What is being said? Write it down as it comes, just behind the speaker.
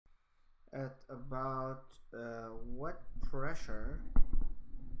at about what pressure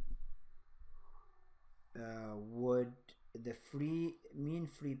would the mean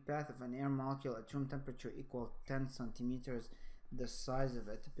free path of an air molecule at room temperature equal 10 centimeters, the size of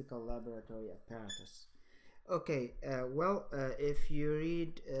a typical laboratory apparatus. Okay, if you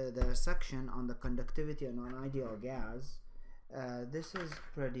read the section on the conductivity of an ideal gas, this is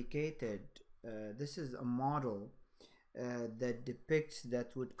predicated. This is a model that depicts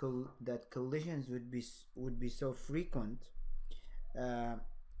that collisions would be so frequent. Uh,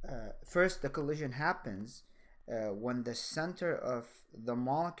 First, the collision happens when the center of the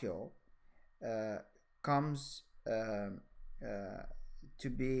molecule uh, comes to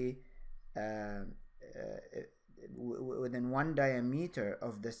be within one diameter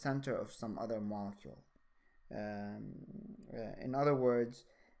of the center of some other molecule. In other words,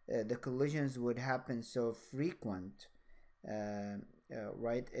 the collisions would happen so frequent,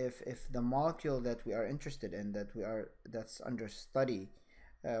 right? If the molecule that we are interested in, that's under study,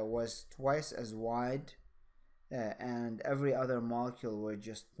 was twice as wide, and every other molecule were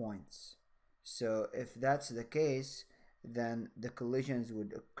just points. So if that's the case, then the collisions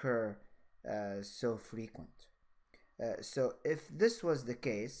would occur so frequent. So if this was the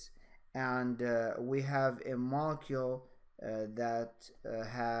case, and we have a molecule that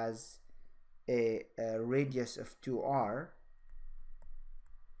has a radius of 2r,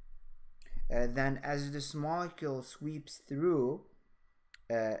 then as this molecule sweeps through,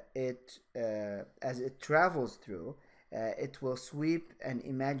 as it travels through, it will sweep an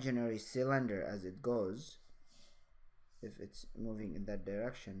imaginary cylinder as it goes, if it's moving in that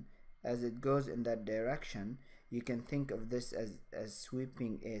direction. As it goes in that direction, you can think of this as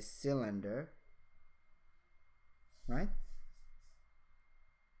sweeping a cylinder, right?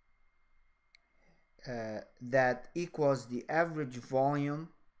 That equals the average volume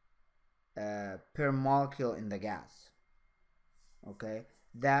per molecule in the gas. Okay,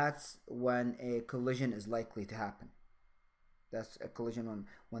 that's when a collision is likely to happen. That's a collision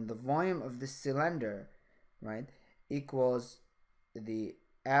when the volume of this cylinder, right, equals the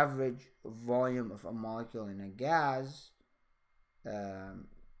average volume of a molecule in a gas.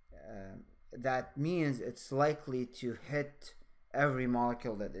 That means it's likely to hit every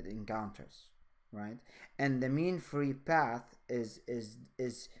molecule that it encounters, right? And the mean free path is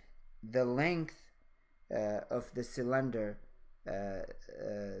the length of the cylinder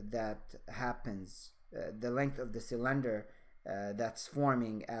that happens, the length of the cylinder that's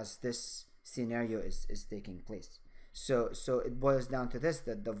forming as this scenario is taking place. So it boils down to this,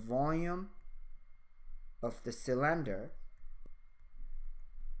 that the volume of the cylinder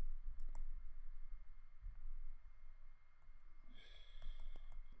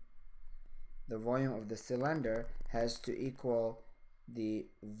has to equal the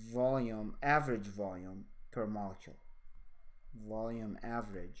average volume per molecule. Volume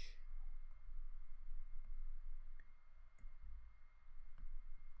average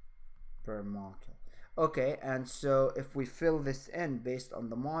per molecule. Okay, and so if we fill this in based on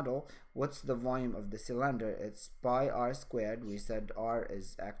the model, what's the volume of the cylinder? It's pi r squared. We said r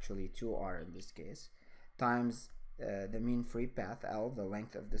is actually 2r in this case, times the mean free path, L, the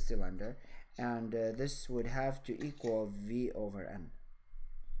length of the cylinder, and this would have to equal V over N.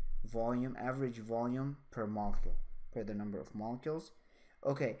 Volume, average volume per molecule, per the number of molecules.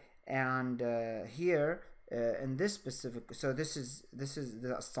 Okay, and here in this specific, so this is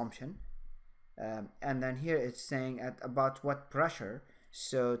the assumption, and then here it's saying at about what pressure.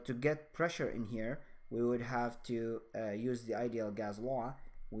 So to get pressure in here, we would have to use the ideal gas law.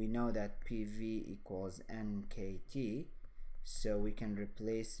 We know that PV equals NKT, so we can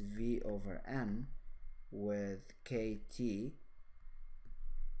replace V over N with KT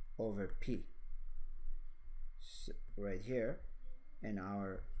over P. So right here in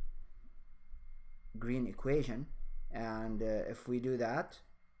our green equation, and if we do that,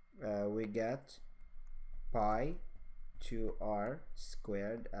 we get pi 2r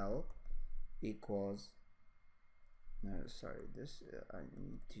squared L equals, no, sorry, this I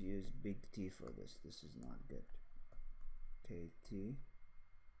need to use big T for this. This is not good. KT.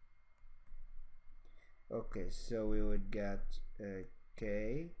 Okay, so we would get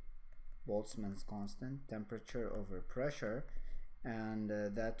K, Boltzmann's constant, temperature over pressure, and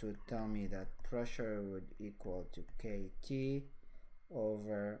that would tell me that pressure would equal to KT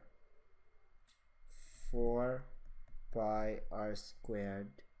over 4 pi r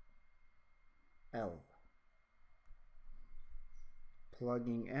squared L.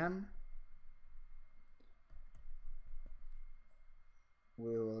 Plugging in,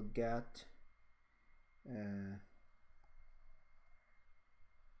 we will get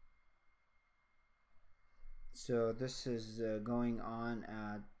So this is going on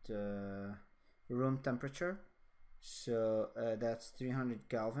at room temperature. So that's 300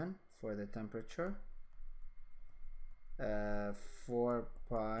 Kelvin for the temperature. 4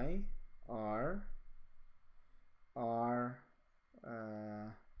 pi r r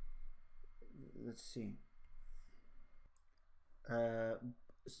let's see, uh,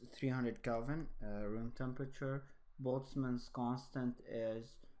 300 Kelvin room temperature. Boltzmann's constant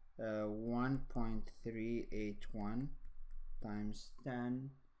is 1.381 times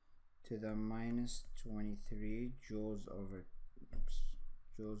 10 to the minus 23 joules over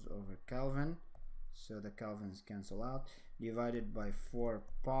Kelvin. So the Kelvins cancel out, divided by 4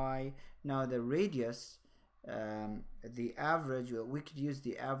 pi. Now the radius, the average, we could use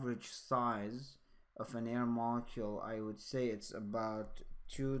the average size of an air molecule. I would say it's about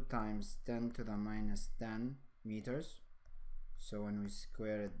 2 times 10 to the minus 10 meters. So when we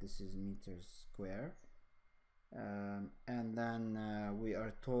square it, this is meters square. And then we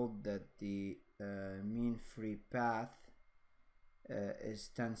are told that the mean free path is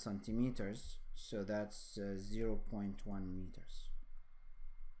 10 centimeters, so that's 0.1 meters.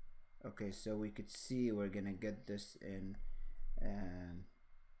 Okay, so we could see we're gonna get this in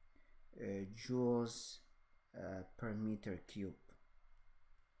joules per meter cube.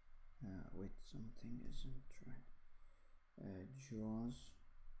 Wait, something isn't right. Joules.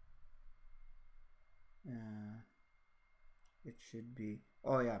 It should be,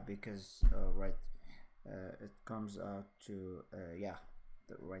 oh yeah, because right, it comes out to yeah,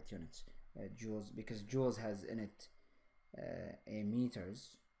 the right units, joules, because joules has in it a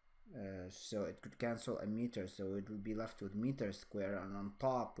meters, so it could cancel a meter, so it would be left with meter square, and on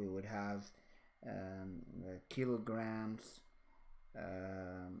top we would have kilograms,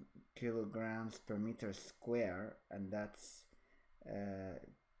 kilograms per meter square, and that's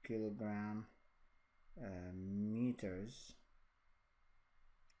kilogram meters,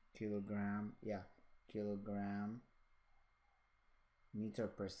 kilogram, yeah, kilogram meter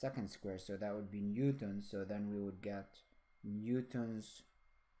per second square, so that would be newtons. So then we would get newtons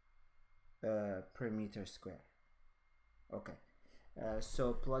per meter square. Okay,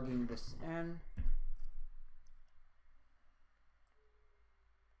 so plugging this in,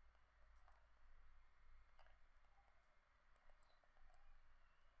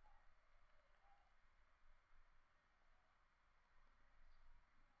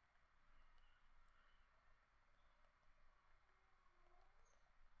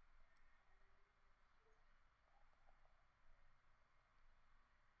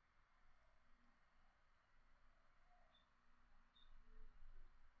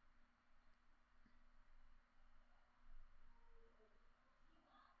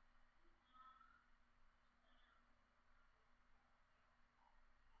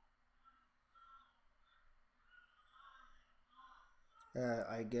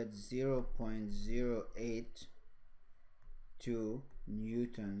 I get 0.082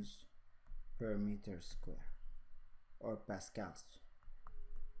 newtons per meter square, or pascals.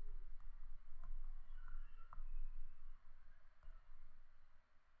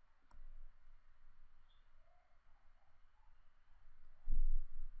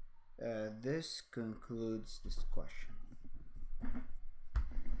 This concludes this question.